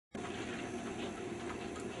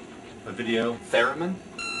A video theremin?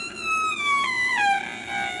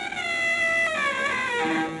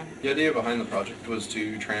 The idea behind the project was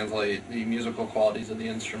to translate the musical qualities of the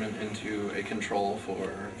instrument into a control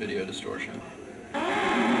for video distortion.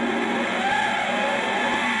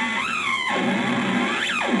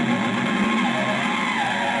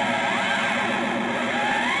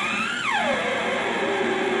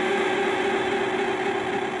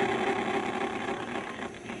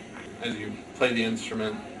 As you play the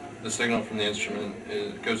instrument, the signal from the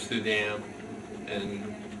instrument goes through the amp,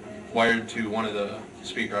 and wired to one of the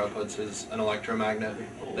speaker outputs is an electromagnet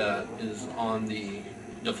that is on the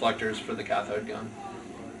deflectors for the cathode gun.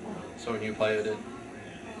 So when you play it, it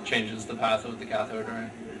changes the path of the cathode ray.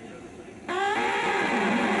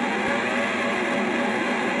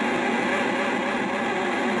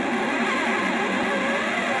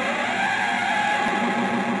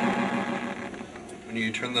 When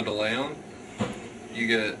you turn the delay on, you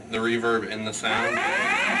get the reverb in the sound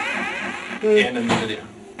and in the video.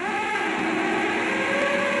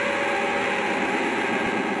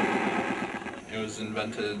 It was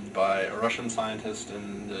invented by a Russian scientist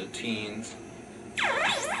in the teens.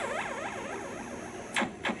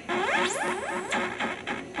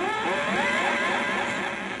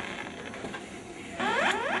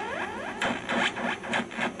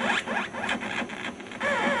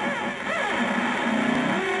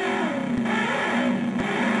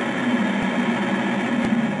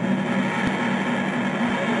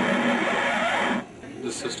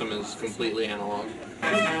 The system is completely analog.